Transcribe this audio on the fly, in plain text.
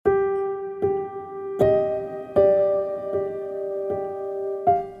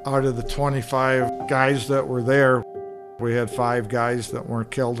Out of the 25 guys that were there, we had 5 guys that weren't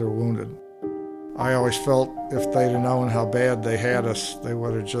killed or wounded. I always felt if they'd have known how bad they had us, they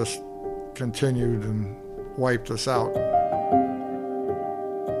would have just continued and wiped us out.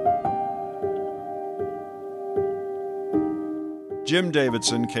 Jim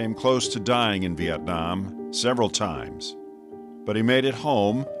Davidson came close to dying in Vietnam several times, but he made it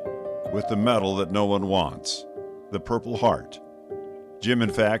home with the medal that no one wants, the Purple Heart. Jim,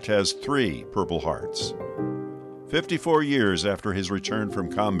 in fact, has 3 Purple Hearts. 54 years after his return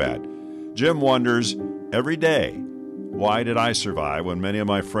from combat, Jim wonders every day, why did I survive when many of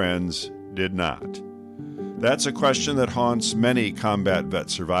my friends did not? That's a question that haunts many combat vet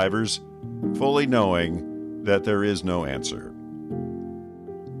survivors, fully knowing that there is no answer.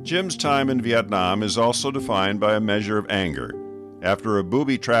 Jim's time in Vietnam is also defined by a measure of anger after a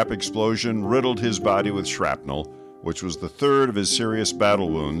booby-trap explosion riddled his body with shrapnel, which was the 3rd of his serious battle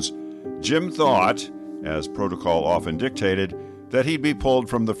wounds. Jim thought, as protocol often dictated, that he'd be pulled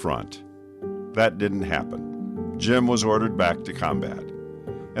from the front. That didn't happen. Jim was ordered back to combat,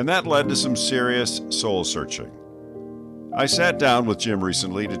 and that led to some serious soul-searching. I sat down with Jim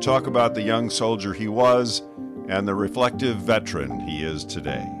recently to talk about the young soldier he was and the reflective veteran he is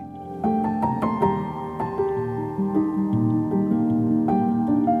today.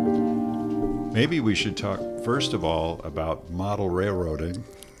 Maybe we should talk, first of all, about model railroading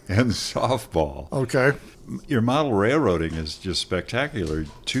and softball. Okay. Your model railroading is just spectacular.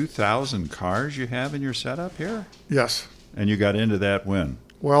 2,000 cars you have in your setup here? Yes. And you got into that when?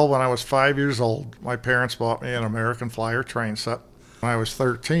 Well, when I was 5 years old, my parents bought me an American Flyer train set. When I was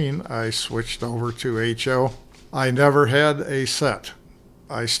 13, I switched over to HO. I never had a set.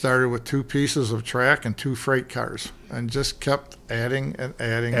 I started with 2 pieces of track and 2 freight cars and just kept adding and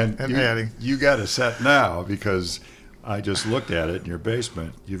adding and adding. You got a set now because I just looked at it in your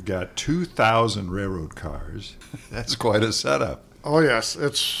basement. You've got 2,000 railroad cars. That's quite a setup. Oh, yes.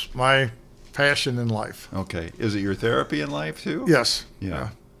 It's my passion in life. Okay. Is it your therapy in life, too? Yes. Yeah.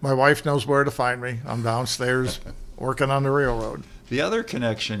 My wife knows where to find me. I'm downstairs working on the railroad. The other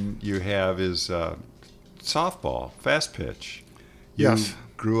connection you have is softball, fast pitch. Yes.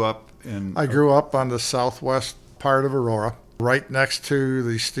 Grew up in... I grew up on the southwest part of Aurora, right next to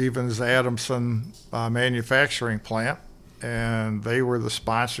the Stevens-Adamson manufacturing plant, and they were the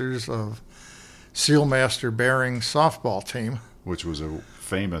sponsors of Sealmaster Bearing softball team. Which was a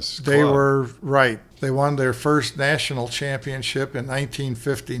famous club. They were, right. They won their first national championship in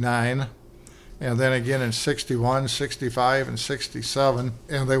 1959, and then again in 61, 65, and 67.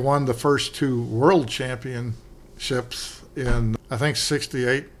 And they won the first 2 world championships in, I think,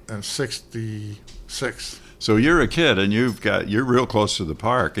 68 and 66. So you're a kid, and you're real close to the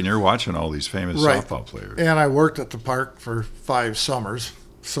park, and you're watching all these famous softball players. And I worked at the park for 5 summers.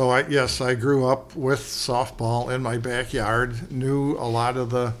 So I grew up with softball in my backyard, knew a lot of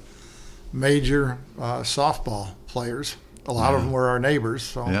the major softball players. A lot of them were our neighbors,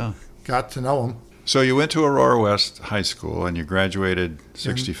 so got to know them. So you went to Aurora West High School, and you graduated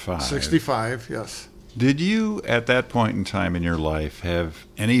 65. 65, yes. Did you, at that point in time in your life, have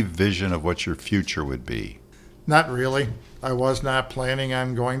any vision of what your future would be? Not really. I was not planning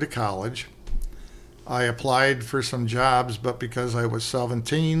on going to college. I applied for some jobs, but because I was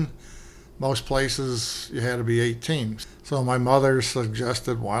 17, most places you had to be 18. So my mother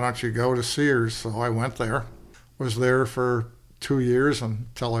suggested, why don't you go to Sears? So I went there. Was there for 2 years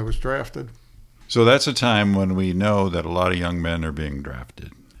until I was drafted. So that's a time when we know that a lot of young men are being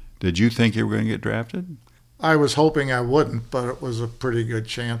drafted. Did you think you were going to get drafted? I was hoping I wouldn't, but it was a pretty good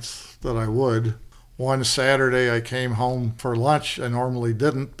chance that I would. One Saturday I came home for lunch. I normally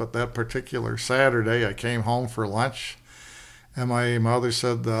didn't, but that particular Saturday I came home for lunch, and my mother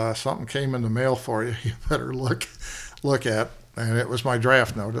said, something came in the mail for you. You better look at. And it was my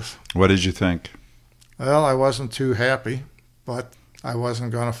draft notice. What did you think? Well, I wasn't too happy, but I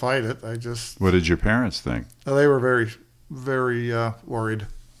wasn't going to fight it. What did your parents think? They were very, very worried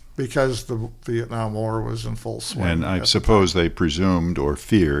because the Vietnam War was in full swing. And I suppose they presumed or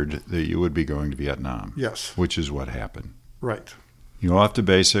feared that you would be going to Vietnam. Yes. Which is what happened. Right. You go off to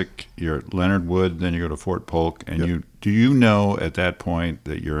basic, you're at Leonard Wood, then you go to Fort Polk, and do you know at that point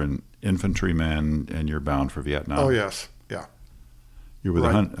that you're an infantryman and you're bound for Vietnam? Oh, yes. Yeah. You're with the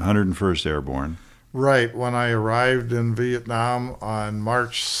 101st Airborne. Right. When I arrived in Vietnam on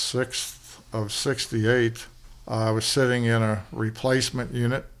March 6th of 68, I was sitting in a replacement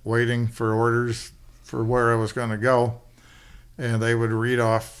unit waiting for orders for where I was going to go. And they would read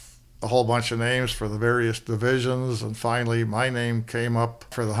off a whole bunch of names for the various divisions. And finally, my name came up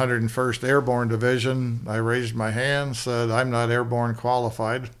for the 101st Airborne Division. I raised my hand, said, I'm not airborne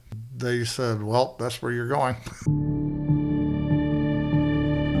qualified. they said, well, that's where you're going.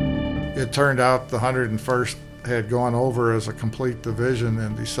 It turned out the 101st had gone over as a complete division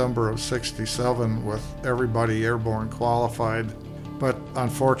in December of 67 with everybody airborne qualified. But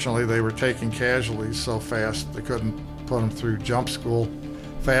unfortunately, they were taking casualties so fast they couldn't put them through jump school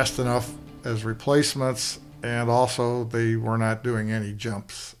fast enough as replacements, and also they were not doing any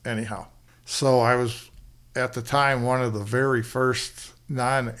jumps anyhow. So I was, at the time, one of the very first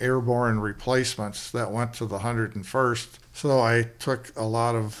non-airborne replacements that went to the 101st. So I took a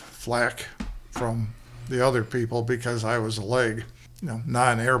lot of flack from the other people because I was a leg,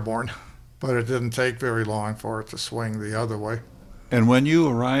 non-airborne. But it didn't take very long for it to swing the other way. And when you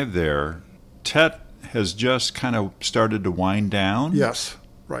arrived there, Tet has just kind of started to wind down? Yes,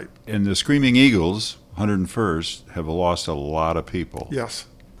 right. And the Screaming Eagles, 101st, have lost a lot of people. Yes.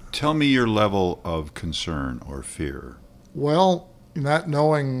 Tell me your level of concern or fear. Well, not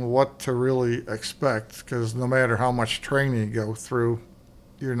knowing what to really expect, because no matter how much training you go through,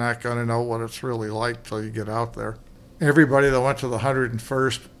 you're not going to know what it's really like till you get out there. Everybody that went to the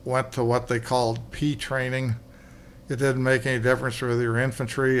 101st went to what they called P training. It didn't make any difference whether you're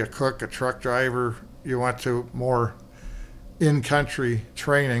infantry, a cook, a truck driver. You went to more in-country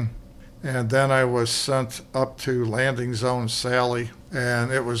training. And then I was sent up to Landing Zone Sally,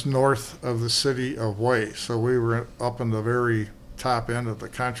 and it was north of the city of Way. So we were up in the very top end of the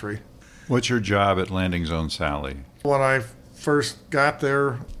country. What's your job at Landing Zone Sally? When I first got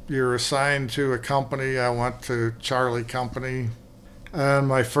there, you're assigned to a company. I went to Charlie Company. And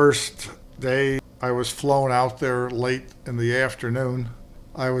my first day, I was flown out there late in the afternoon.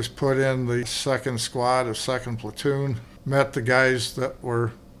 I was put in the 2nd Squad of 2nd Platoon, met the guys that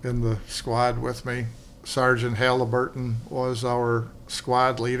were in the squad with me. Sergeant Halliburton was our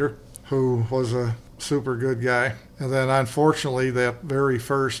squad leader, who was a super good guy. And then unfortunately, that very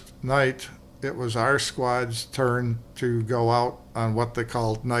first night, it was our squad's turn to go out on what they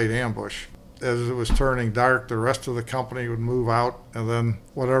called night ambush. As it was turning dark, the rest of the company would move out, and then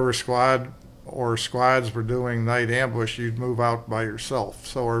whatever squad or squads were doing night ambush, you'd move out by yourself.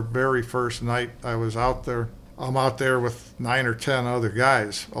 So our very first night I was out there, I'm out there with 9 or 10 other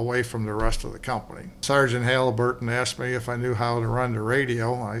guys away from the rest of the company. Sergeant Halliburton asked me if I knew how to run the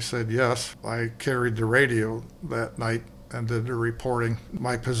radio. I said yes. I carried the radio that night and did the reporting.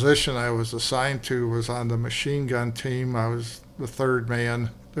 My position I was assigned to was on the machine gun team. I was the 3rd man.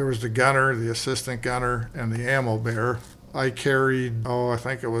 There was the gunner, the assistant gunner, and the ammo bearer. I carried, I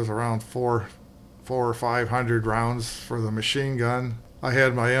think it was around 400 or 500 rounds for the machine gun. I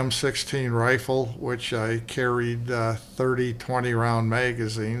had my M16 rifle, which I carried 30 20-round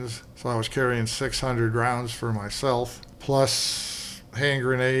magazines. So I was carrying 600 rounds for myself, plus hand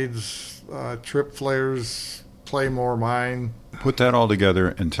grenades, trip flares, Claymore mine. Put that all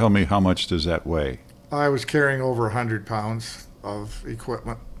together and tell me how much does that weigh? I was carrying over 100 pounds of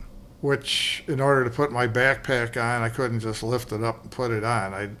equipment, which in order to put my backpack on, I couldn't just lift it up and put it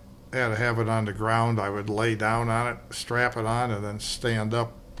on. I had to have it on the ground. I would lay down on it, strap it on, and then stand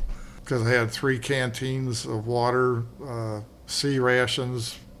up, because I had 3 canteens of water, sea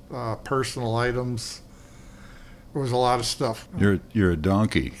rations, personal items. There was a lot of stuff. You're a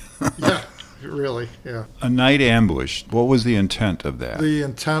donkey. Yeah, really, yeah. A night ambush, what was the intent of that? The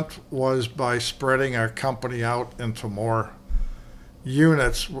intent was by spreading our company out into more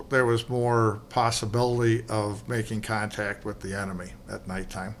units, there was more possibility of making contact with the enemy at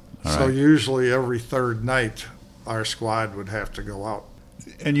nighttime. All So right. usually every 3rd night, our squad would have to go out.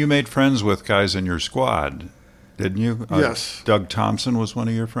 And you made friends with guys in your squad, didn't you? Yes. Doug Thompson was one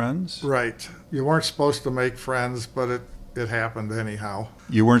of your friends? Right. You weren't supposed to make friends, but it happened anyhow.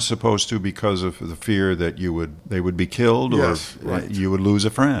 You weren't supposed to because of the fear that they would be killed, Yes, or right. you would lose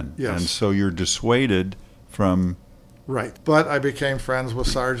a friend. Yes. And so you're dissuaded from... Right. But I became friends with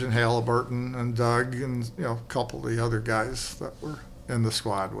Sergeant Halliburton and Doug and a couple of the other guys that were in the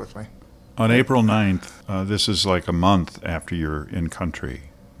squad with me. On April 9th, this is like a month after you're in country.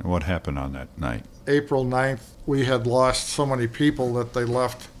 What happened on that night? April 9th, we had lost so many people that they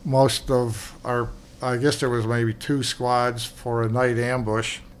left most of our, I guess there was maybe 2 squads for a night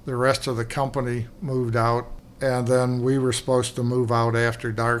ambush. The rest of the company moved out, and then we were supposed to move out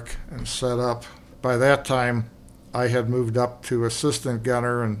after dark and set up. By that time, I had moved up to assistant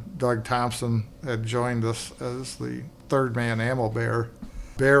gunner, and Doug Thompson had joined us as the 3rd man ammo bearer.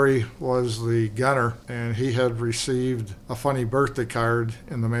 Barry was the gunner, and he had received a funny birthday card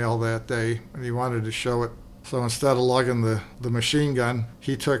in the mail that day, and he wanted to show it. So instead of lugging the machine gun,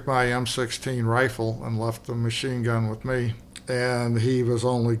 he took my M16 rifle and left the machine gun with me. And he was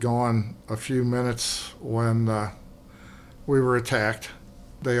only gone a few minutes when we were attacked.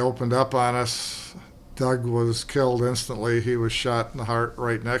 They opened up on us. Doug was killed instantly. He was shot in the heart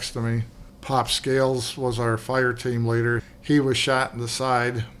right next to me. Pop Scales was our fire team leader. He was shot in the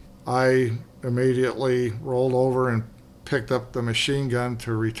side. I immediately rolled over and picked up the machine gun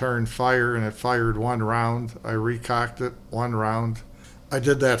to return fire, and it fired 1 round. I recocked it 1 round. I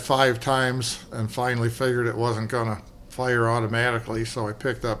did that 5 times and finally figured it wasn't going to fire automatically, so I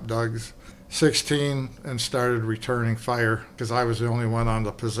picked up Doug's 16 and started returning fire because I was the only one on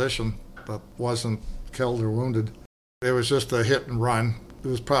the position that wasn't killed or wounded. It was just a hit and run. It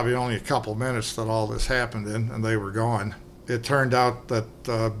was probably only a couple minutes that all this happened in, and they were gone. It turned out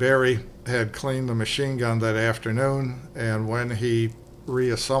that Barry had cleaned the machine gun that afternoon, and when he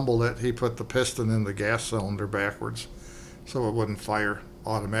reassembled it, he put the piston in the gas cylinder backwards so it wouldn't fire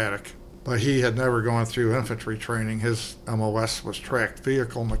automatic. But he had never gone through infantry training. His MOS was tracked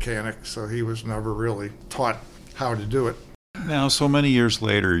vehicle mechanic, so he was never really taught how to do it. Now, so many years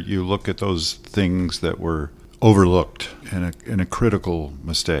later, you look at those things that were overlooked in a critical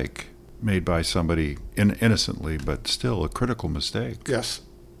mistake made by somebody innocently, but still a critical mistake. Yes.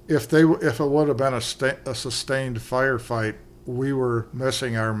 If it would have been a sustained firefight, we were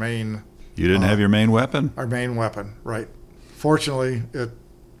missing our main... You didn't have your main weapon? Our main weapon, right. Fortunately, it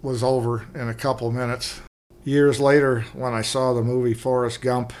was over in a couple minutes. Years later, when I saw the movie Forrest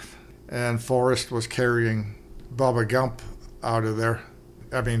Gump, and Forrest was carrying Bubba Gump out of there.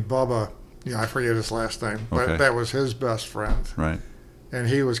 I mean, Bubba, I forget his last name, but that was his best friend. Right. And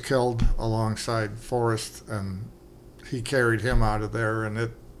he was killed alongside Forrest, and he carried him out of there, and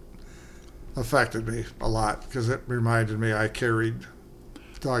it affected me a lot because it reminded me I carried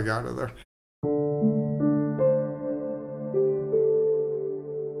Doug out of there.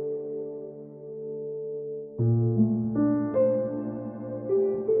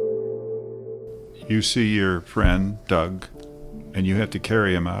 You see your friend, Doug, and you have to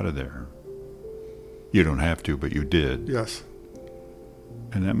carry him out of there. You don't have to, but you did. Yes.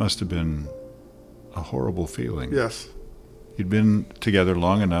 And that must have been a horrible feeling. Yes. You'd been together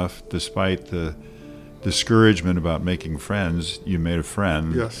long enough, despite the discouragement about making friends, you made a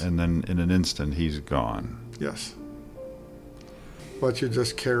friend. Yes. And then in an instant, he's gone. Yes. But you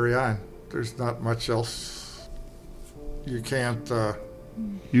just carry on. There's not much else. You can't...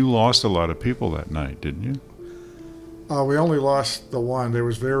 You lost a lot of people that night, didn't you? We only lost the one. There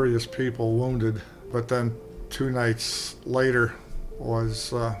was various people wounded, but then 2 nights later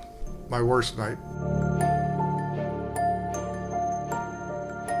was my worst night.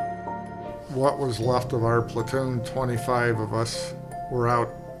 What was left of our platoon, 25 of us, were out.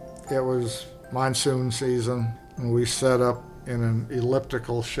 It was monsoon season, and we set up in an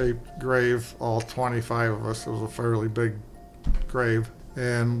elliptical-shaped grave, all 25 of us. It was a fairly big grave,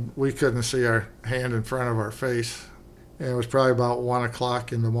 and we couldn't see our hand in front of our face. And it was probably about 1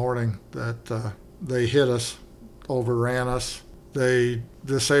 o'clock in the morning that they hit us, overran us. They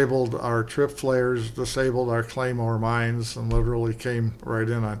disabled our trip flares, disabled our claymore mines, and literally came right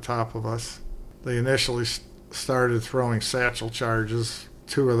in on top of us. They initially started throwing satchel charges.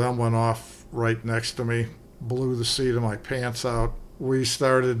 2 of them went off right next to me, blew the seat of my pants out. We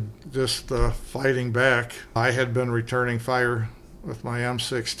started just fighting back. I had been returning fire with my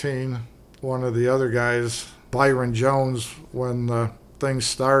M16. One of the other guys, Byron Jones, when things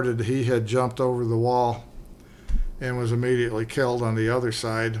started, he had jumped over the wall and was immediately killed on the other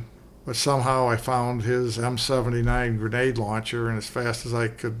side. But somehow I found his M79 grenade launcher, and as fast as I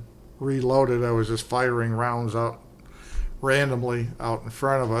could reload it, I was just firing rounds out randomly out in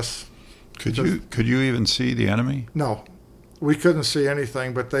front of us. Could you even see the enemy? No. We couldn't see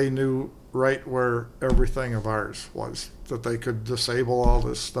anything, but they knew right where everything of ours was, that they could disable all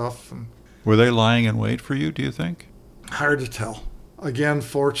this stuff. And were they lying in wait for you, do you think? hard to tell. Again,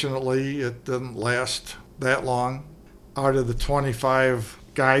 fortunately, it didn't last that long. Out of the 25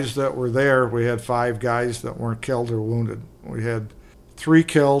 guys that were there, we had 5 guys that weren't killed or wounded. We had 3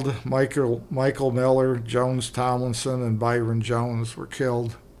 killed. Michael Miller, Jones Tomlinson, and Byron Jones were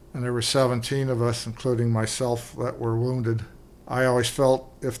killed. And there were 17 of us, including myself, that were wounded. I always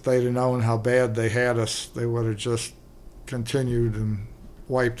felt if they'd have known how bad they had us, they would have just continued and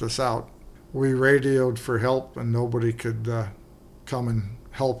wiped us out. We radioed for help, and nobody could come and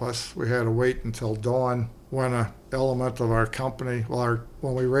help us. We had to wait until dawn when an element of our company,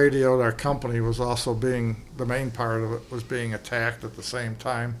 when we radioed, our company was also the main part of it was being attacked at the same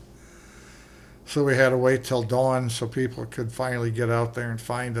time. So we had to wait till dawn so people could finally get out there and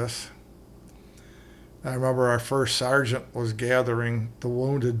find us. I remember our first sergeant was gathering the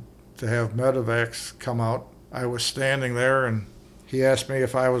wounded to have medevacs come out. I was standing there and he asked me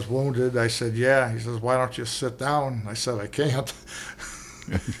if I was wounded. I said, yeah. He says, why don't you sit down? I said, I can't.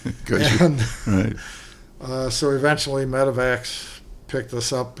 And Right. so eventually medevacs picked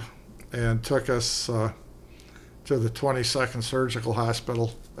us up and took us to the 22nd Surgical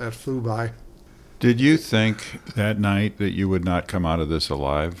Hospital at Fubai. Did you think that night that you would not come out of this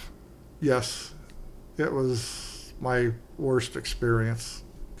alive? Yes, it was my worst experience.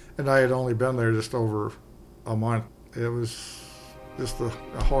 And I had only been there just over a month. It was just a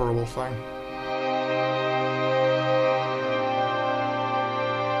horrible thing.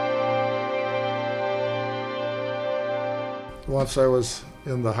 Once I was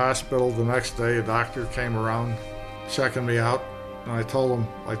in the hospital the next day, a doctor came around checking me out, and I told him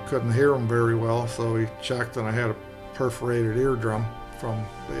I couldn't hear him very well, so he checked and I had a perforated eardrum from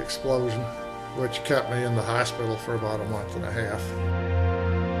the explosion, which kept me in the hospital for about a month and a half.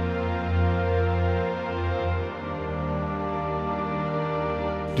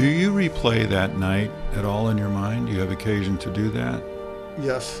 Do you replay that night at all in your mind? Do you have occasion to do that?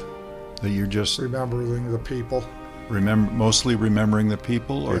 Yes, That you're just remembering the people. mostly remembering the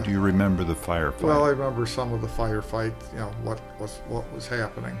people, or Yeah. do you remember the firefight? Well, I remember some of the firefight, what was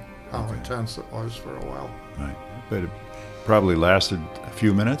happening, how Okay. intense it was for a while. Right. But it probably lasted a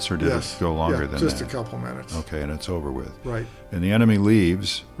few minutes, or did Yes. it go longer Yeah, than just that? a couple minutes. Okay, and it's over with. Right, And the enemy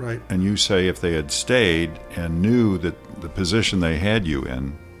leaves, right. and you say if they had stayed and knew that the position they had you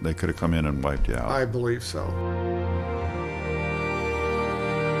in, they could have come in and wiped you out. I believe so.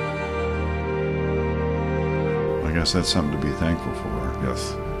 I guess that's something to be thankful for.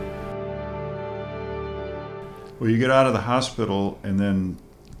 Yes. Well, you get out of the hospital, and then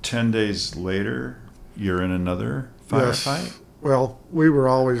 10 days later, you're in another firefight? Yes. Well, we were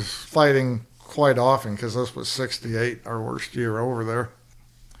always fighting quite often because this was 68, our worst year over there.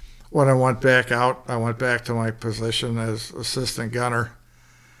 When I went back out, I went back to my position as assistant gunner,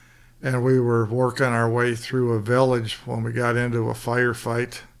 and we were working our way through a village when we got into a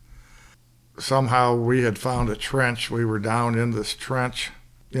firefight. Somehow we had found a trench. We were down in this trench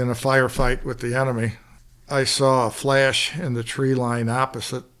in a firefight with the enemy. I saw a flash in the tree line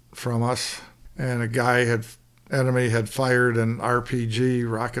opposite from us, and enemy had fired an RPG,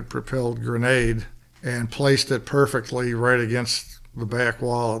 rocket-propelled grenade, and placed it perfectly right against the back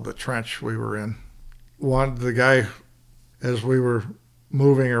wall of the trench we were in. The guy, as we were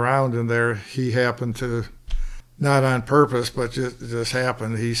moving around in there, he happened to, not on purpose, but just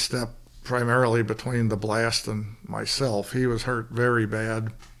happened, he stepped primarily between the blast and myself. He was hurt very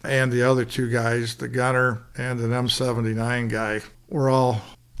bad. And the other two guys, the gunner and an M79 guy, were all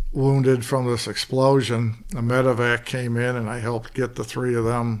wounded from this explosion. A medevac came in, and I helped get the three of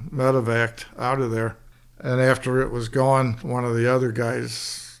them medevaced out of there. And after it was gone, one of the other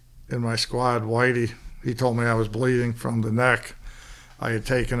guys in my squad, Whitey, he told me I was bleeding from the neck. I had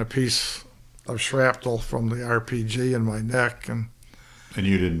taken a piece of shrapnel from the RPG in my neck, and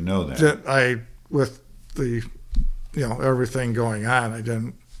you didn't know that? With the, everything going on, I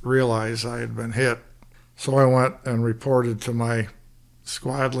didn't realize I had been hit. So I went and reported to my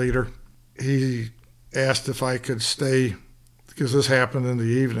squad leader. He asked if I could stay, because this happened in the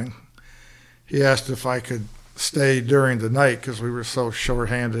evening. He asked if I could stay during the night because we were so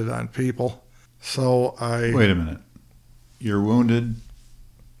short-handed on people. So Wait a minute. You're wounded,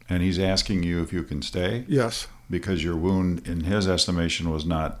 and he's asking you if you can stay? Yes. Because your wound, in his estimation, was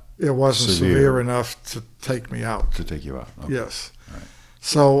not It wasn't severe enough to take me out. to take you out. Okay. Yes. All right.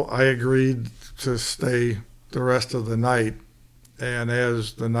 So I agreed to stay the rest of the night, and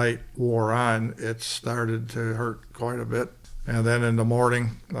as the night wore on, it started to hurt quite a bit. And then in the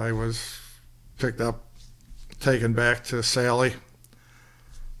morning, I was picked up, taken back to Sally,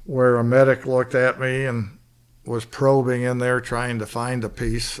 where a medic looked at me and was probing in there trying to find a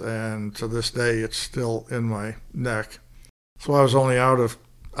piece, and to this day it's still in my neck. So I was only out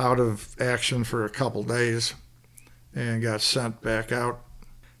of action for a couple days and got sent back out.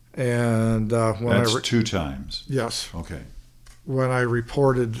 And That's 2 times? Yes. Okay. When I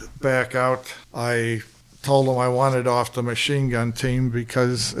reported back out, I told them I wanted off the machine gun team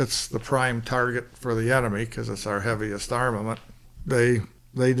because it's the prime target for the enemy, because it's our heaviest armament. They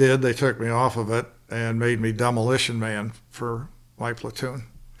did. They took me off of it and made me demolition man for my platoon.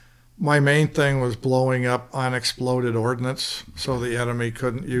 My main thing was blowing up unexploded ordnance so the enemy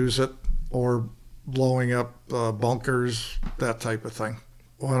couldn't use it, or blowing up bunkers, that type of thing.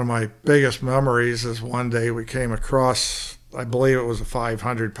 One of my biggest memories is one day we came across, I believe it was a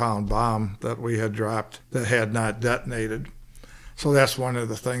 500-pound bomb that we had dropped that had not detonated. So that's one of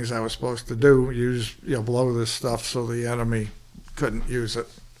the things I was supposed to do, blow this stuff so the enemy couldn't use it.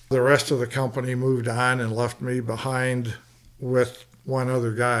 The rest of the company moved on and left me behind with one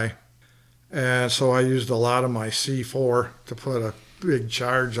other guy. And so I used a lot of my C4 to put a big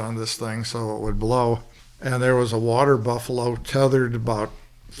charge on this thing so it would blow. And there was a water buffalo tethered about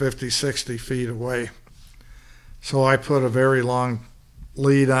 50, 60 feet away. So I put a very long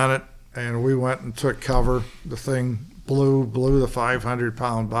lead on it, and we went and took cover. The thing blew the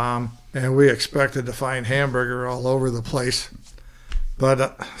 500-pound bomb, and we expected to find hamburger all over the place.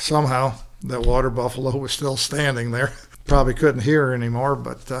 But somehow that water buffalo was still standing there. Probably couldn't hear her anymore,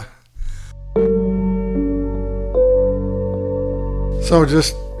 but so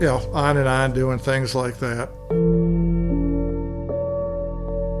just, on and on doing things like that.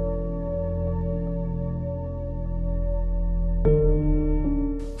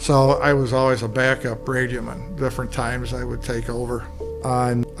 So I was always a backup radioman. Different times I would take over.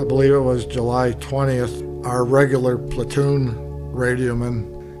 On, I believe it was July 20th, our regular platoon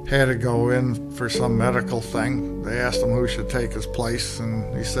radioman had to go in for some medical thing. They asked him who should take his place,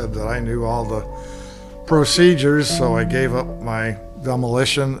 and he said that I knew all the procedures, so I gave up my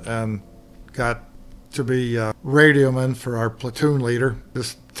demolition and got to be a radioman for our platoon leader.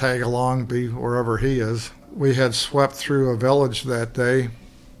 Just tag along, be wherever he is. We had swept through a village that day,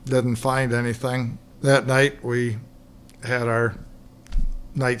 didn't find anything. That night we had our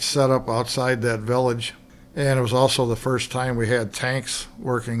night set up outside that village, and it was also the first time we had tanks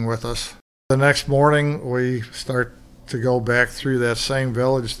working with us. The next morning we start to go back through that same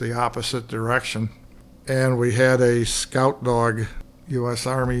village the opposite direction, and we had a scout dog, U.S.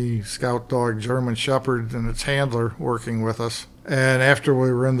 Army scout dog, German Shepherd, and its handler working with us. And after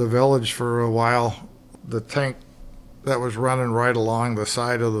we were in the village for a while, the tank that was running right along the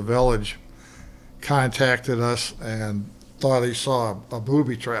side of the village contacted us and thought he saw a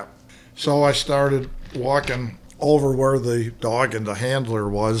booby trap. So I started walking over where the dog and the handler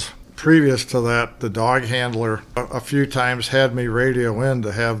was. Previous to that, the dog handler a few times had me radio in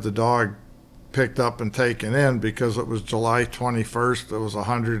to have the dog picked up and taken in because it was July 21st. It was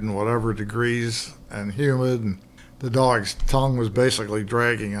 100 and whatever degrees and humid, and the dog's tongue was basically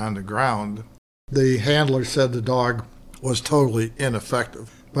dragging on the ground. The handler said the dog was totally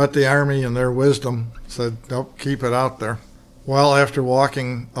ineffective, but the Army in their wisdom said, nope, keep it out there. Well, after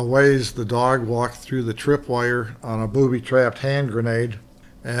walking a ways, the dog walked through the tripwire on a booby-trapped hand grenade,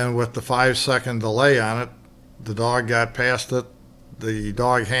 and with the 5-second delay on it, the dog got past it, the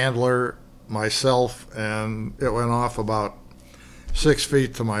dog handler, myself, and it went off about 6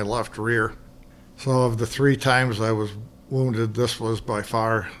 feet to my left rear. So of the 3 times I was wounded, this was by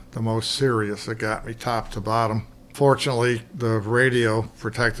far the most serious. It got me top to bottom. Fortunately, the radio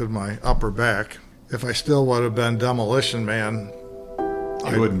protected my upper back. If I still would have been demolition man,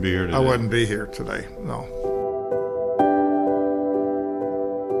 I wouldn't be here today. I wouldn't be here today, no.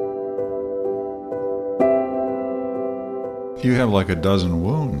 You have like a dozen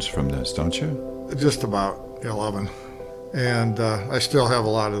wounds from this, don't you? Just about 11. And I still have a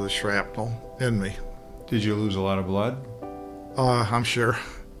lot of the shrapnel in me. Did you lose a lot of blood? I'm sure,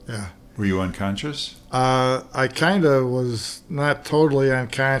 yeah. Were you unconscious? I kind of was not totally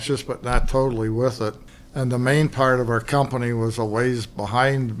unconscious, but not totally with it. And the main part of our company was a ways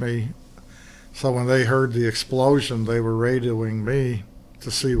behind me. So when they heard the explosion, they were radioing me to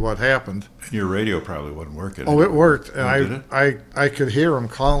see what happened. Your radio probably wasn't working. Oh, it worked. And did it? I could hear them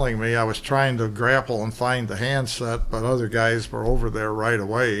calling me. I was trying to grapple and find the handset, but other guys were over there right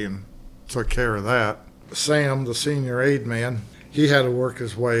away and took care of that. Sam, the senior aid man, he had to work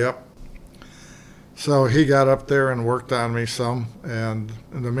his way up. So he got up there and worked on me some, and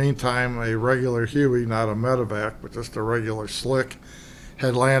in the meantime, a regular Huey, not a medevac, but just a regular slick,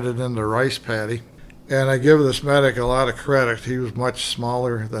 had landed in the rice paddy. And I give this medic a lot of credit. He was much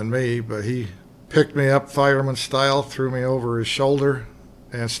smaller than me, but he picked me up fireman style, threw me over his shoulder,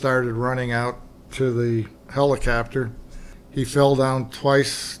 and started running out to the helicopter. He fell down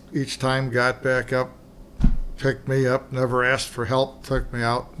twice, each time got back up, picked me up, never asked for help, took me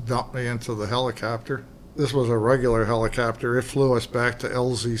out, dumped me into the helicopter. This was a regular helicopter. It flew us back to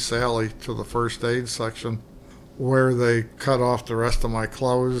LZ Sally to the first aid section, where they cut off the rest of my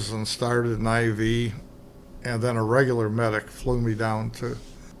clothes and started an IV, and then a regular medic flew me down to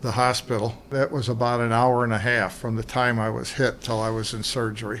the hospital. That was about an hour and a half from the time I was hit till I was in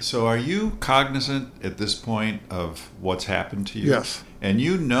surgery. So are you cognizant at this point of what's happened to you? Yes. And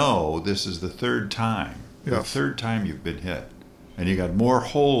you know this is the third time. Yes. The third time you've been hit. And you got more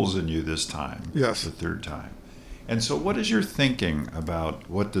holes in you this time. Yes. The third time. And so what is your thinking about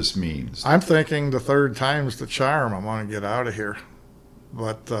what this means? I'm thinking the third time's the charm. I'm going to get out of here.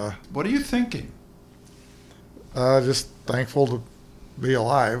 But what are you thinking? just thankful to be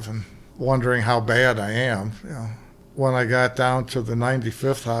alive and wondering how bad I am. when I got down to the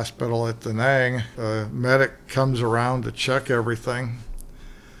 95th hospital at Da Nang, a medic comes around to check everything.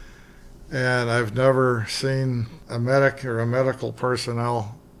 And I've never seen a medic or a medical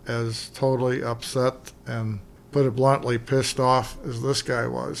personnel as totally upset and, put it bluntly, pissed off as this guy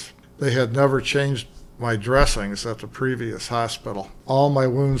was. They had never changed my dressings at the previous hospital. All my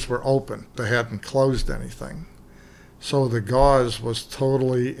wounds were open. They hadn't closed anything. So the gauze was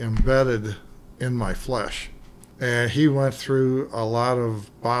totally embedded in my flesh. And he went through a lot of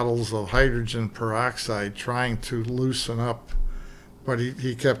bottles of hydrogen peroxide trying to loosen up. But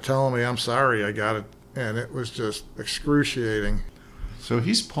he kept telling me, I'm sorry, I got it. And it was just excruciating. So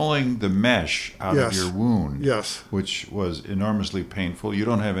he's pulling the mesh out of your wound. Yes. Which was enormously painful. You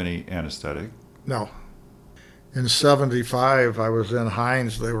don't have any anesthetic. No. In 75, I was in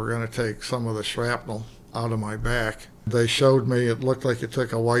Hines. They were going to take some of the shrapnel out of my back. They showed me, it looked like it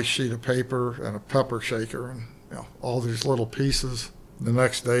took a white sheet of paper and a pepper shaker and all these little pieces. The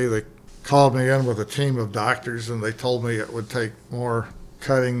next day they called me in with a team of doctors and they told me it would take more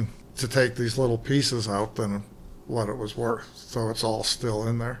cutting to take these little pieces out than what it was worth. So it's all still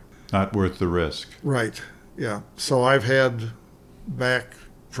in there. Not worth the risk. Right, yeah. So I've had back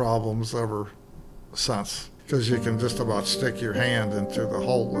problems ever since because you can just about stick your hand into the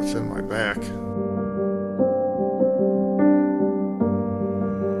hole that's in my back.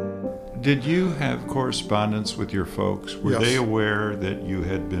 Did you have correspondence with your folks? Were they aware that you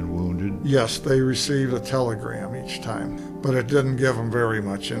had been wounded? Yes, they received a telegram each time, but it didn't give them very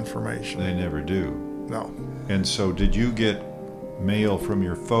much information. They never do. No. And so did you get mail from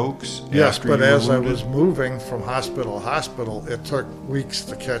your folks? Yes, after but you were as wounded? I was moving from hospital to hospital, it took weeks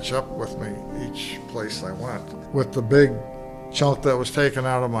to catch up with me each place I went. With the big chunk that was taken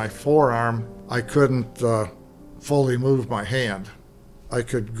out of my forearm, I couldn't fully move my hand. I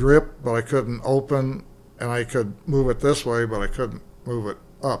could grip, but I couldn't open, and I could move it this way, but I couldn't move it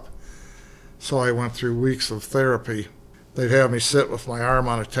up. So I went through weeks of therapy. They'd have me sit with my arm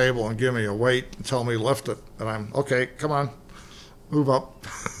on a table and give me a weight and tell me lift it. And I'm, okay, come on, move up.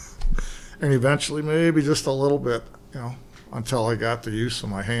 And eventually, maybe just a little bit, until I got the use of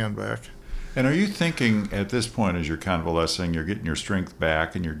my hand back. And are you thinking at this point as you're convalescing, you're getting your strength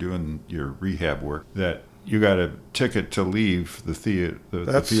back and you're doing your rehab work, that you got a ticket to leave the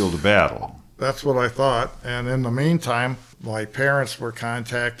field of battle? That's what I thought. And in the meantime, my parents were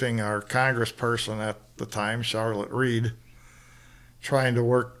contacting our congressperson at the time, Charlotte Reed, trying to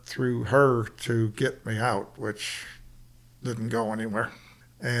work through her to get me out, which didn't go anywhere.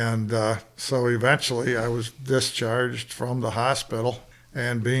 And so eventually I was discharged from the hospital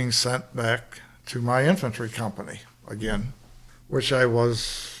and being sent back to my infantry company again, which I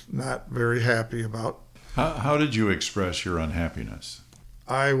was not very happy about. How did you express your unhappiness?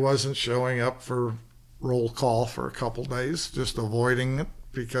 I wasn't showing up for roll call for a couple days, just avoiding it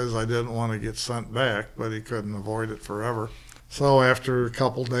because I didn't want to get sent back, but he couldn't avoid it forever. So after a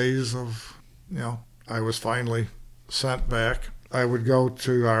couple days of, I was finally sent back. I would go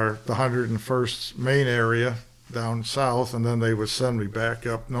to the 101st main area down south, and then they would send me back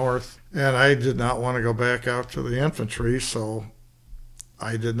up north. And I did not want to go back out to the infantry, so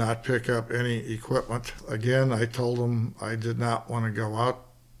I did not pick up any equipment. Again, I told them I did not want to go out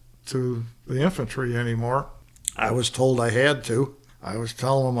to the infantry anymore. I was told I had to. I was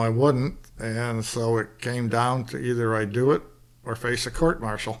telling them I wouldn't, and so it came down to either I do it or face a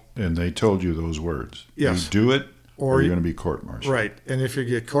court-martial. And they told you those words? Yes. You do it or you're going to be court-martialed? Right. And if you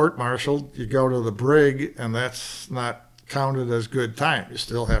get court-martialed, you go to the brig, and that's not counted as good time. You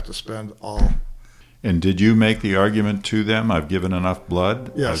still have to spend all. And did you make the argument to them, I've given enough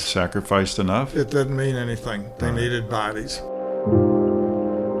blood? Yes. I've sacrificed enough? It didn't mean anything. They needed bodies.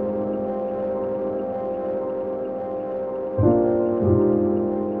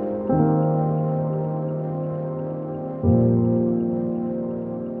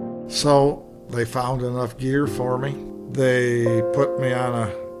 So they found enough gear for me. They put me on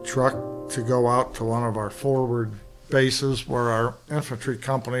a truck to go out to one of our forward bases where our infantry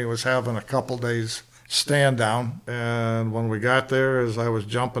company was having a couple days stand down. And when we got there, as I was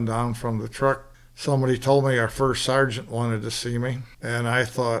jumping down from the truck, somebody told me our first sergeant wanted to see me. And I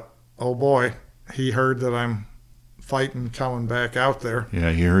thought, oh boy, he heard that I'm fighting coming back out there.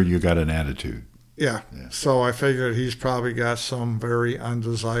 Yeah, he heard you got an attitude. Yeah. So I figured he's probably got some very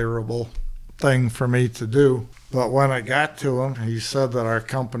undesirable thing for me to do. But when I got to him, he said that our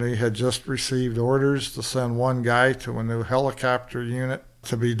company had just received orders to send one guy to a new helicopter unit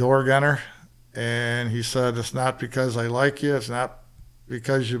to be door gunner. And he said, it's not because I like you, it's not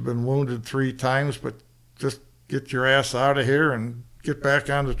because you've been wounded 3 times, but just get your ass out of here and get back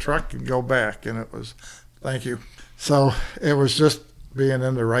on the truck and go back. And it was, thank you. So it was just being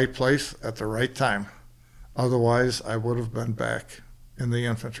in the right place at the right time. Otherwise, I would have been back in the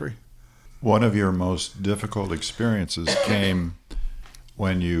infantry. One of your most difficult experiences came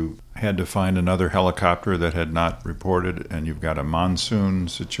when you had to find another helicopter that had not reported, and you've got a monsoon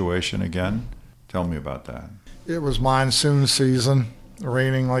situation again. Tell me about that. It was monsoon season,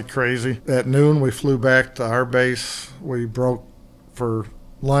 raining like crazy. At noon, we flew back to our base. We broke for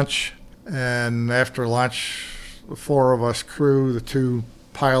lunch, and after lunch, the four of us crew, the two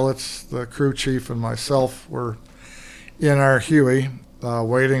pilots, the crew chief, and myself were in our Huey,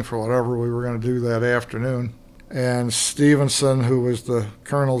 waiting for whatever we were going to do that afternoon. And Stevenson, who was the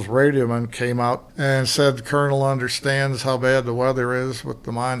colonel's radioman, came out and said the colonel understands how bad the weather is with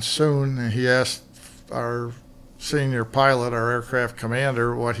the monsoon. And he asked our senior pilot, our aircraft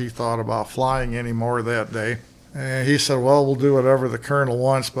commander, what he thought about flying anymore that day. And he said, well, we'll do whatever the colonel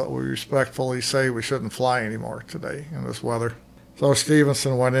wants, but we respectfully say we shouldn't fly anymore today in this weather. So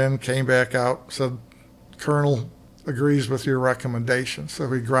Stevenson went in, came back out, said, Colonel agrees with your recommendation. So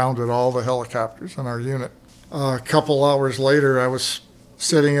he grounded all the helicopters in our unit. A couple hours later, I was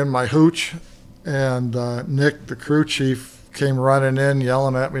sitting in my hooch, and Nick, the crew chief, came running in,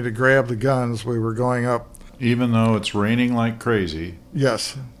 yelling at me to grab the guns. We were going up. Even though it's raining like crazy.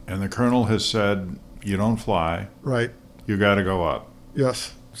 Yes. And the colonel has said, you don't fly. Right. You got to go up.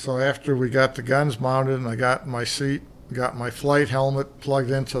 Yes. So after we got the guns mounted and I got in my seat, got my flight helmet plugged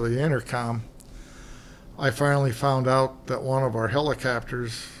into the intercom, I finally found out that one of our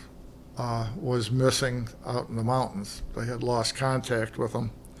helicopters was missing out in the mountains. They had lost contact with them,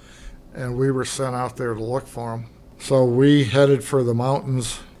 and we were sent out there to look for them. So we headed for the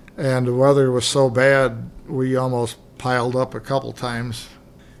mountains, and the weather was so bad we almost piled up a couple times.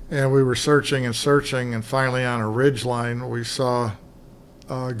 And we were searching, and finally on a ridge line we saw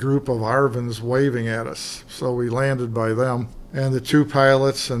a group of Arvins waving at us. So we landed by them. And the two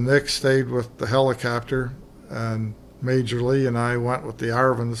pilots and Nick stayed with the helicopter, and Major Lee and I went with the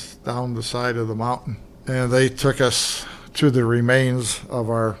Arvins down the side of the mountain. And they took us to the remains of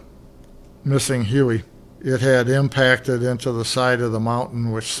our missing Huey. It had impacted into the side of the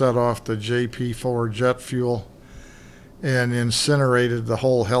mountain, which set off the JP-4 jet fuel and incinerated the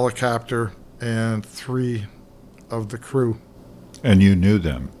whole helicopter and 3 of the crew. And you knew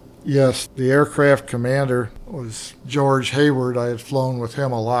them? Yes. The aircraft commander was George Hayward. I had flown with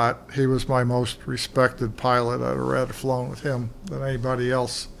him a lot. He was my most respected pilot. I'd rather flown with him than anybody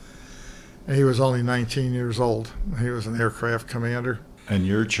else. And he was only 19 years old. He was an aircraft commander. And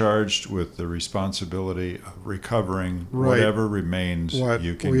you're charged with the responsibility of recovering Right. whatever remains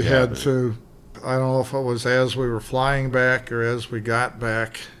you can we gather. had to, I don't know if it was as we were flying back or as we got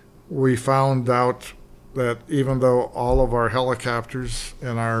back, we found out that even though all of our helicopters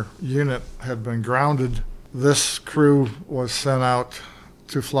in our unit had been grounded, this crew was sent out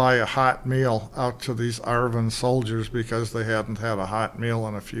to fly a hot meal out to these Arvin soldiers because they hadn't had a hot meal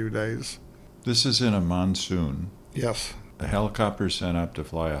in a few days. This is in a monsoon. Yes. A helicopter sent up to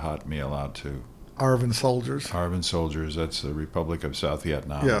fly a hot meal out to Arvin soldiers. Arvin soldiers. That's the Republic of South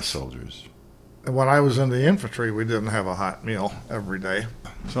Vietnam Yes. soldiers. And when I was in the infantry, we didn't have a hot meal every day.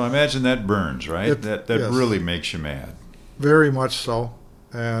 So I imagine that burns, right? That yes. really makes you mad. Very much so.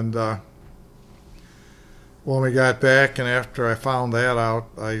 And when we got back and after I found that out,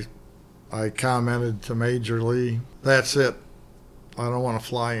 I commented to Major Lee, that's it. I don't want to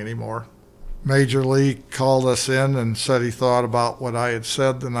fly anymore. Major Lee called us in and said he thought about what I had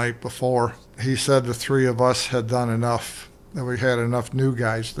said the night before. He said the 3 of us had done enough, that we had enough new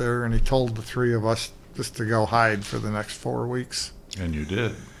guys there, and he told the 3 of us just to go hide for the next 4 weeks. And you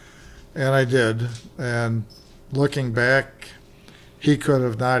did. And I did. And looking back, he could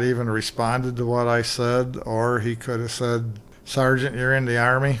have not even responded to what I said, or he could have said, Sergeant, you're in the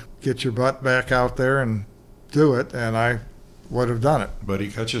Army. Get your butt back out there and do it. And I would have done it. But he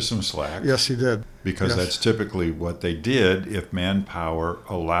cut you some slack. Yes, he did. Because Yes. that's typically what they did if manpower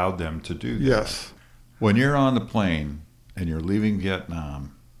allowed them to do that. Yes. When you're on the plane and you're leaving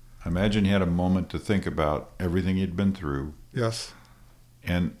Vietnam, I imagine you had a moment to think about everything you'd been through. Yes.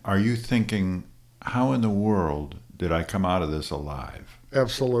 And are you thinking, how in the world did I come out of this alive?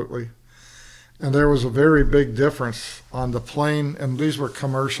 Absolutely. And there was a very big difference on the plane, and these were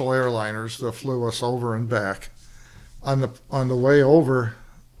commercial airliners that flew us over and back. On the way over,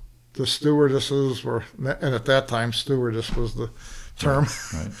 the stewardesses were, and at that time stewardess was the term,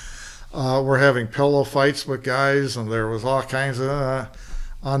 Right. were having pillow fights with guys, and there was all kinds of,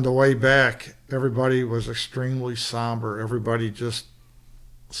 on the way back, everybody was extremely somber, everybody just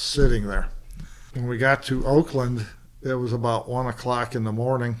sitting there. When we got to Oakland, it was about 1 o'clock in the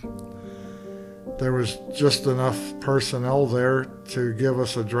morning. There was just enough personnel there to give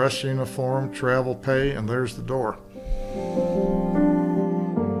us a dress uniform, travel pay, and there's the door.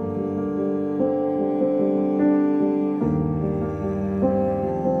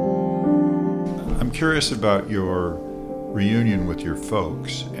 I'm curious about your reunion with your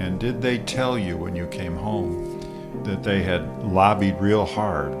folks, and did they tell you when you came home that they had lobbied real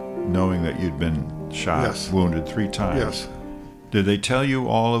hard, knowing that you'd been shot, Yes. wounded 3 times? Yes. Did they tell you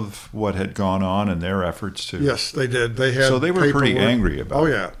all of what had gone on in their efforts to? Yes, they did. They had. So they were pretty paperwork. angry about it. Oh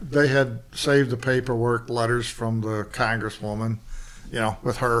yeah, they had saved the paperwork, letters from the congresswoman,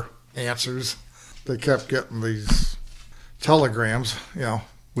 with her answers. They kept getting these telegrams,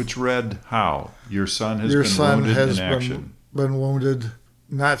 Which read how? Your son has Your been son wounded has in action. been wounded,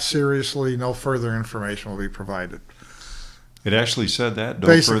 not seriously, no further information will be provided. It actually said that? No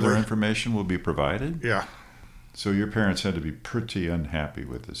Basically. further information will be provided? Yeah. So your parents had to be pretty unhappy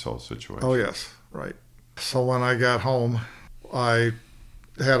with this whole situation. Oh, yes, right. So when I got home, I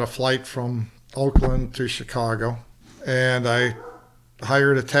had a flight from Oakland to Chicago, and I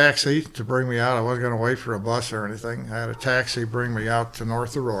hired a taxi to bring me out. I wasn't going to wait for a bus or anything. I had a taxi bring me out to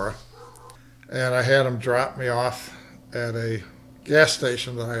North Aurora, and I had him drop me off at a gas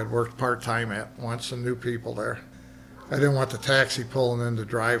station that I had worked part-time at once and knew people there. I didn't want the taxi pulling in the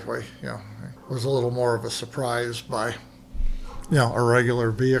driveway. It was a little more of a surprise by, a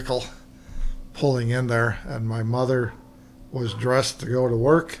regular vehicle pulling in there. And my mother was dressed to go to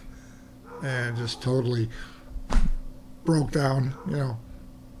work and just totally broke down,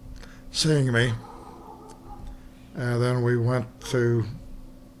 seeing me. And then we went to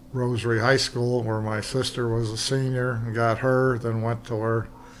Rosary High School where my sister was a senior and got her, then went to her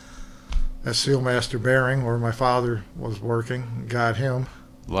at Sealmaster Bearing where my father was working and got him.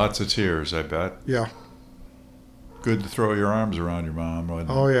 Lots of tears, I bet. Yeah. Good to throw your arms around your mom, wasn't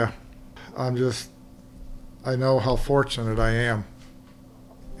it? Oh, yeah. I know how fortunate I am,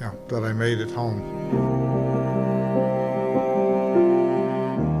 that I made it home.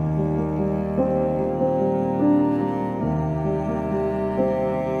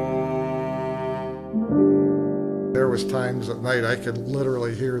 There was times at night I could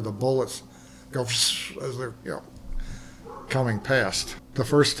literally hear the bullets go as they're, coming past. The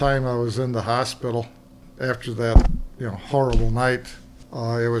first time I was in the hospital after that, horrible night,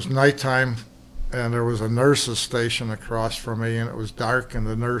 it was nighttime and there was a nurse's station across from me and it was dark and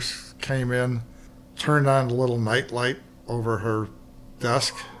the nurse came in, turned on the little night light over her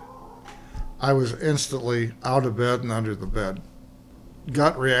desk. I was instantly out of bed and under the bed.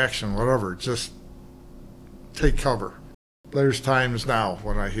 Gut reaction, whatever, just take cover. There's times now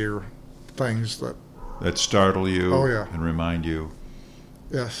when I hear things that startle you. Oh, yeah. And remind you.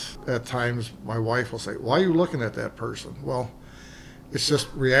 Yes, at times my wife will say, "Why are you looking at that person?" Well, it's just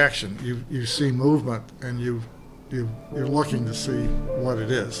reaction. You see movement and you're looking to see what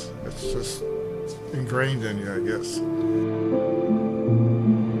it is. It's just ingrained in you, I guess.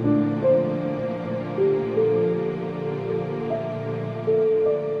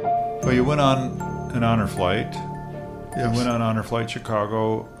 Well, you went on an honor flight. Yes. You went on Honor Flight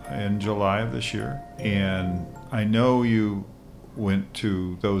Chicago in July of this year. And I know you went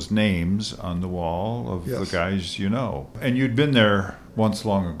to those names on the wall of Yes. the guys you know. And you'd been there once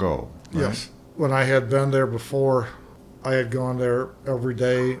long ago, right? Yes. When I had been there before, I had gone there every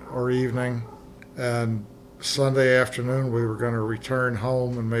day or evening. And Sunday afternoon, we were going to return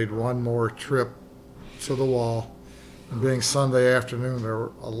home and made one more trip to the wall. And being Sunday afternoon, there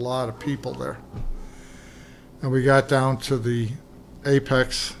were a lot of people there. And we got down to the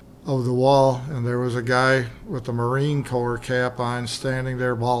apex of the wall, and there was a guy with a Marine Corps cap on standing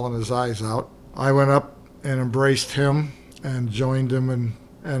there bawling his eyes out. I went up and embraced him and joined him,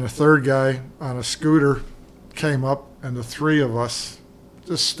 and a third guy on a scooter came up, and the three of us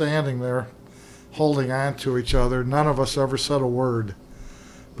just standing there holding on to each other. None of us ever said a word,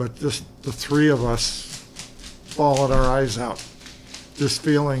 but just the three of us bawling our eyes out, just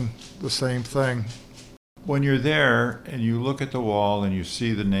feeling the same thing. When you're there and you look at the wall and you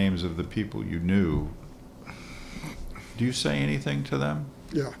see the names of the people you knew, do you say anything to them?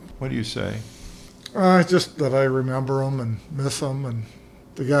 Yeah. What do you say? Just that I remember them and miss them. And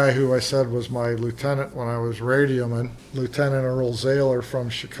the guy who I said was my lieutenant when I was radioman, Lieutenant Earl Zahler from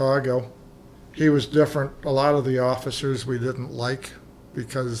Chicago, he was different. A lot of the officers we didn't like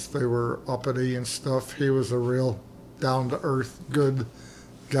because they were uppity and stuff. He was a real down-to-earth, good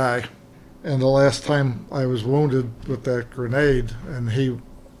guy. And the last time I was wounded with that grenade, and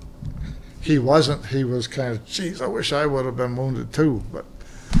he wasn't, he was kind of, geez, I wish I would have been wounded too. But,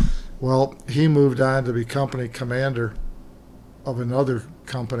 well, he moved on to be company commander of another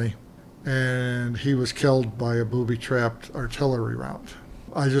company and he was killed by a booby-trapped artillery round.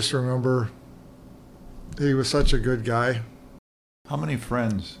 I just remember he was such a good guy. How many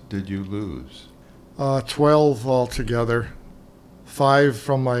friends did you lose? 12 altogether. 5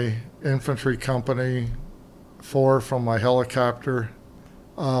 from my infantry company, 4 from my helicopter,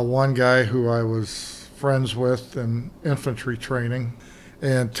 1 guy who I was friends with in infantry training,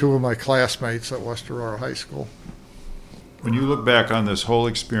 and 2 of my classmates at West Aurora High School. When you look back on this whole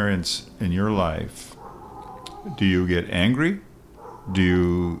experience in your life, do you get angry? Do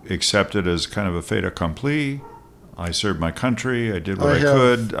you accept it as kind of a fait accompli? I served my country, I did what I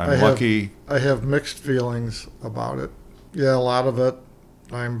could, I'm lucky. I have mixed feelings about it. Yeah, a lot of it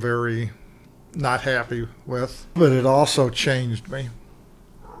I'm very not happy with, but it also changed me.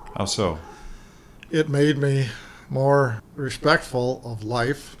 How so? It made me more respectful of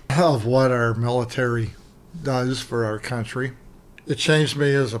life, of what our military does for our country. It changed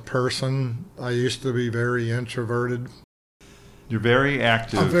me as a person. I used to be very introverted. You're very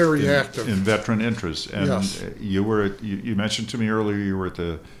active. I'm very active in veteran interests, and yes. You mentioned to me earlier you were at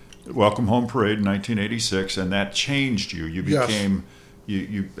the Welcome Home Parade in 1986, and that changed you. You became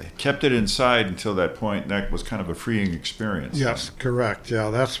you kept it inside until that point, and that was kind of a freeing experience. Yes, correct. Yeah,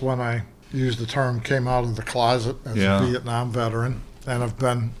 that's when I used the term came out of the closet as a Vietnam veteran, and I've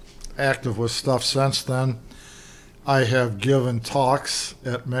been active with stuff since then. I have given talks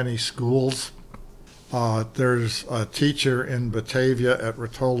at many schools. There's a teacher in Batavia at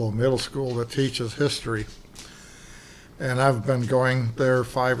Rotolo Middle School that teaches history, and I've been going there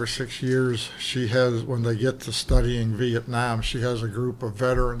 5 or 6 years. She has, when they get to studying Vietnam, she has a group of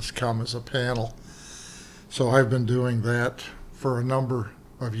veterans come as a panel. So I've been doing that for a number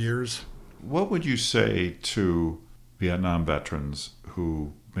of years. What would you say to Vietnam veterans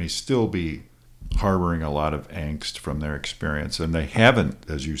who may still be harboring a lot of angst from their experience, and they haven't,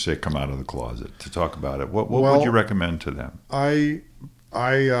 as you say, come out of the closet to talk about it? What would you recommend to them? I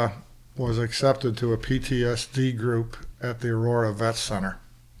was accepted to a PTSD group at the Aurora Vet Center.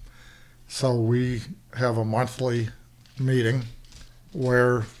 So we have a monthly meeting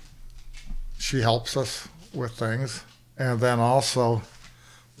where she helps us with things, and then also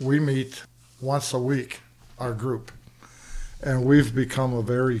we meet once a week, our group. And we've become a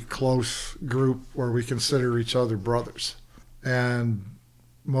very close group where we consider each other brothers. And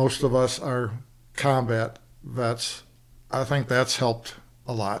most of us are combat vets. I think that's helped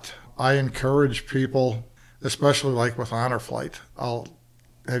a lot. I encourage people, especially like with honor flight.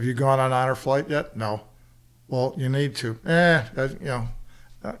 Have you gone on honor flight yet? No. Well, you need to.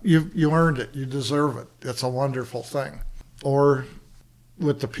 You earned it. You deserve it. It's a wonderful thing. Or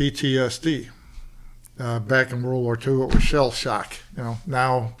with the PTSD. Back in World War II, it was shell shock.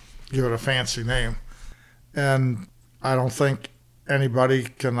 Now give it a fancy name. And I don't think anybody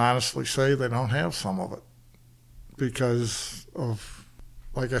can honestly say they don't have some of it because of,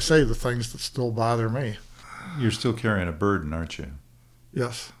 like I say, the things that still bother me. You're still carrying a burden, aren't you?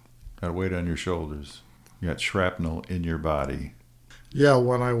 Yes. Got a weight on your shoulders. You got shrapnel in your body. Yeah,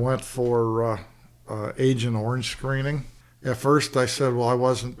 when I went for Agent Orange screening, at first I said, well, I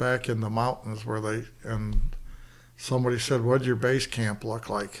wasn't back in the mountains and somebody said, what'd your base camp look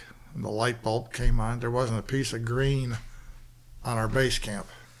like? And the light bulb came on. There wasn't a piece of green on our base camp.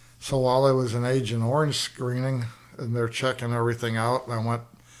 So while I was in Agent Orange screening and they're checking everything out, and I went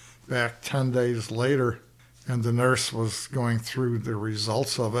back 10 days later and the nurse was going through the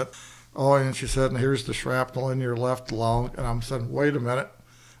results of it. Oh, and she said, and here's the shrapnel in your left lung. And I'm saying, wait a minute.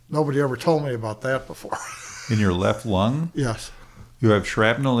 Nobody ever told me about that before. In your left lung? Yes. You have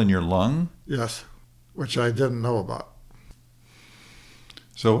shrapnel in your lung? Yes, which I didn't know about.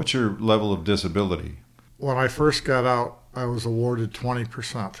 So what's your level of disability? When I first got out, I was awarded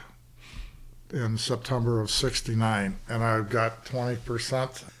 20% in September of '69, and I got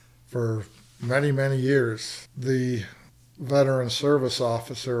 20% for many, many years. The veteran service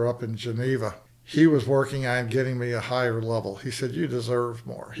officer up in Geneva, he was working on getting me a higher level. He said, you deserve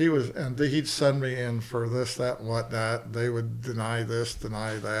more. He'd send me in for this, that, and whatnot. They would deny this,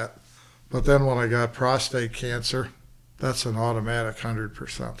 deny that. But then when I got prostate cancer, that's an automatic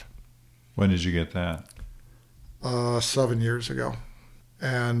 100%. When did you get that? 7 years ago.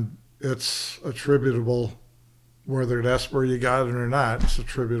 And it's attributable, whether that's where you got it or not, it's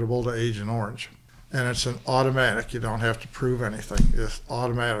attributable to Agent Orange. And it's an automatic. You don't have to prove anything. You just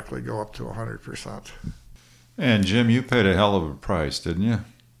automatically go up to 100%. And Jim, you paid a hell of a price, didn't you?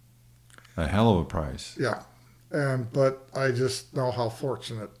 A hell of a price. Yeah. But I just know how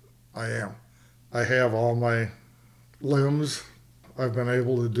fortunate I am. I have all my limbs. I've been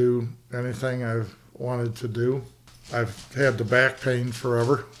able to do anything I've wanted to do. I've had the back pain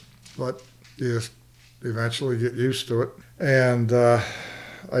forever. but you just eventually get used to it. And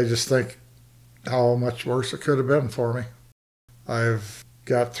I just think how much worse it could have been for me. I've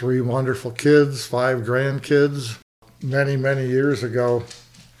got 3 wonderful kids, 5 grandkids. Many, many years ago,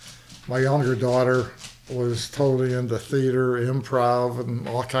 my younger daughter was totally into theater, improv, and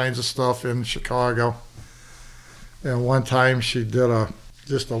all kinds of stuff in Chicago. And one time she did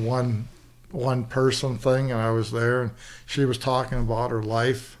just a one person thing, and I was there, and she was talking about her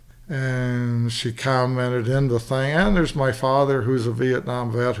life, and she commented in the thing, and there's my father who's a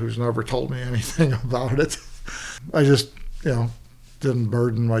Vietnam vet who's never told me anything about it. I just, didn't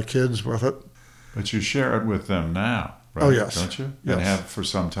burden my kids with it. But you share it with them now, right? Oh, yes. Don't you? Yes. And have for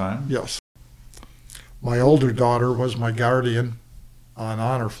some time? Yes. My older daughter was my guardian on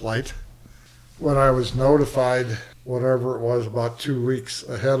honor flight. When I was notified, whatever it was, about 2 weeks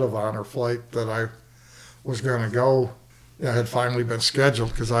ahead of honor flight that I was going to go, I had finally been scheduled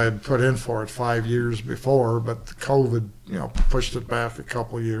because I had put in for it 5 years before, but the COVID, pushed it back a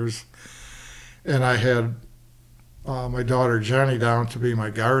couple of years. And I had my daughter Jenny down to be my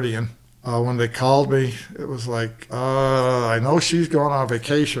guardian. When they called me, it was like, I know she's going on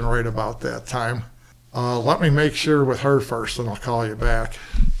vacation right about that time. Let me make sure with her first, and I'll call you back.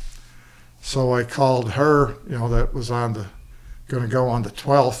 So I called her, that was going to go on the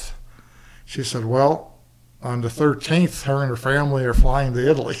 12th. She said, well, on the 13th, her and her family are flying to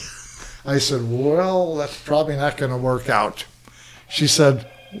Italy. I said, well, that's probably not going to work out. She said,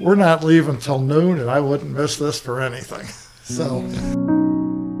 we're not leaving till noon, and I wouldn't miss this for anything. So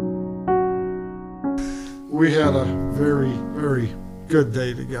we had a very, very good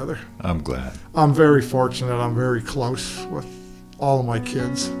day together. I'm glad. I'm very fortunate. I'm very close with all of my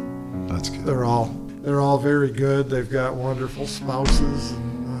kids. That's good. They're all very good. They've got wonderful spouses,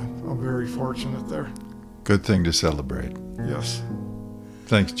 and I'm very fortunate there. Good thing to celebrate. Yes.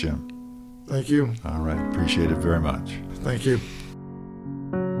 Thanks, Jim. Thank you. All right. Appreciate it very much. Thank you.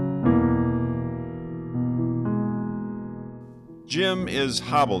 Jim is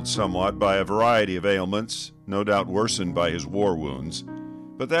hobbled somewhat by a variety of ailments, no doubt worsened by his war wounds,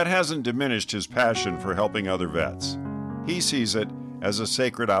 but that hasn't diminished his passion for helping other vets. He sees it as a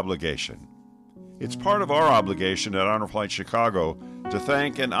sacred obligation. It's part of our obligation at Honor Flight Chicago to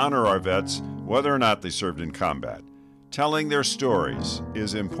thank and honor our vets whether or not they served in combat. Telling their stories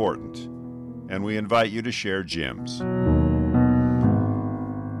is important, and we invite you to share Jim's.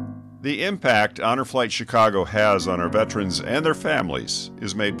 The impact Honor Flight Chicago has on our veterans and their families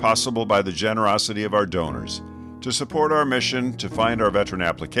is made possible by the generosity of our donors. To support our mission, to find our veteran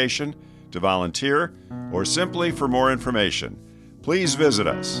application, to volunteer, or simply for more information, please visit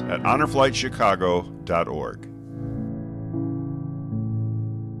us at honorflightchicago.org.